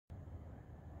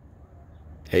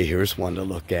Hey, here's one to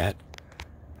look at.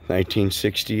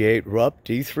 1968 Rupp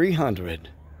D300.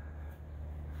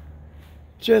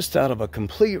 Just out of a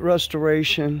complete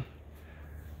restoration,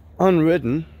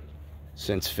 unridden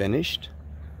since finished,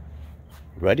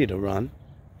 ready to run.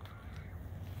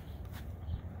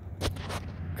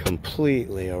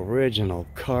 Completely original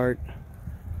Kart.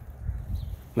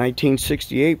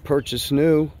 1968, purchased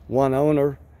new, one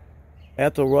owner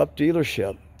at the Rupp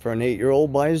dealership for an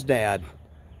 8-year-old by his dad.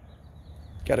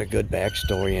 Got a good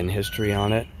backstory and history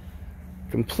on it.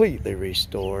 Completely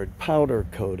restored, powder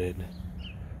coated,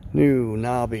 new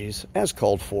knobbies as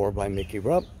called for by Mickey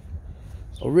Rupp.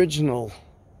 Original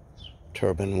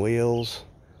turbine wheels,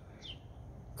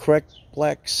 correct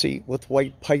black seat with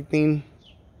white piping,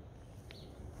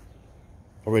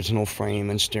 original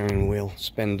frame and steering wheel,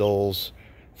 spindles,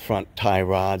 front tie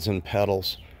rods and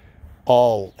pedals,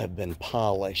 all have been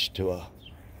polished to a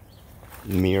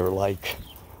mirror-like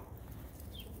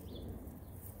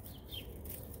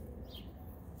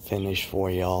finish for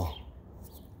y'all.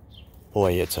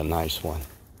 Boy, it's a nice one.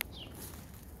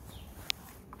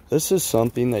 This is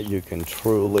something that you can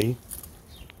truly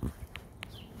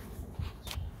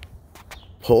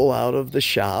pull out of the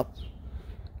shop,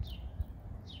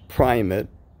 prime it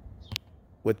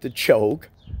with the choke,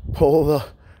 pull the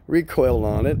recoil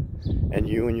on it, and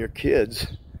you and your kids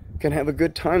can have a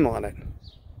good time on it.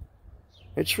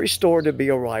 It's restored to be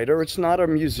a rider. It's not a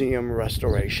museum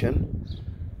restoration.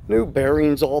 New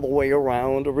bearings all the way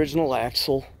around, original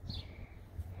axle.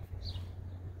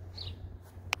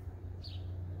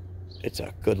 It's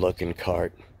a good looking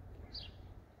Kart.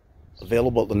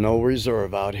 Available to no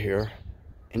reserve out here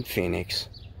in Phoenix.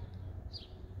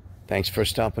 Thanks for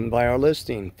stopping by our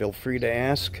listing. Feel free to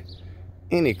ask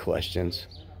any questions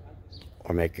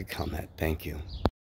or make a comment. Thank you.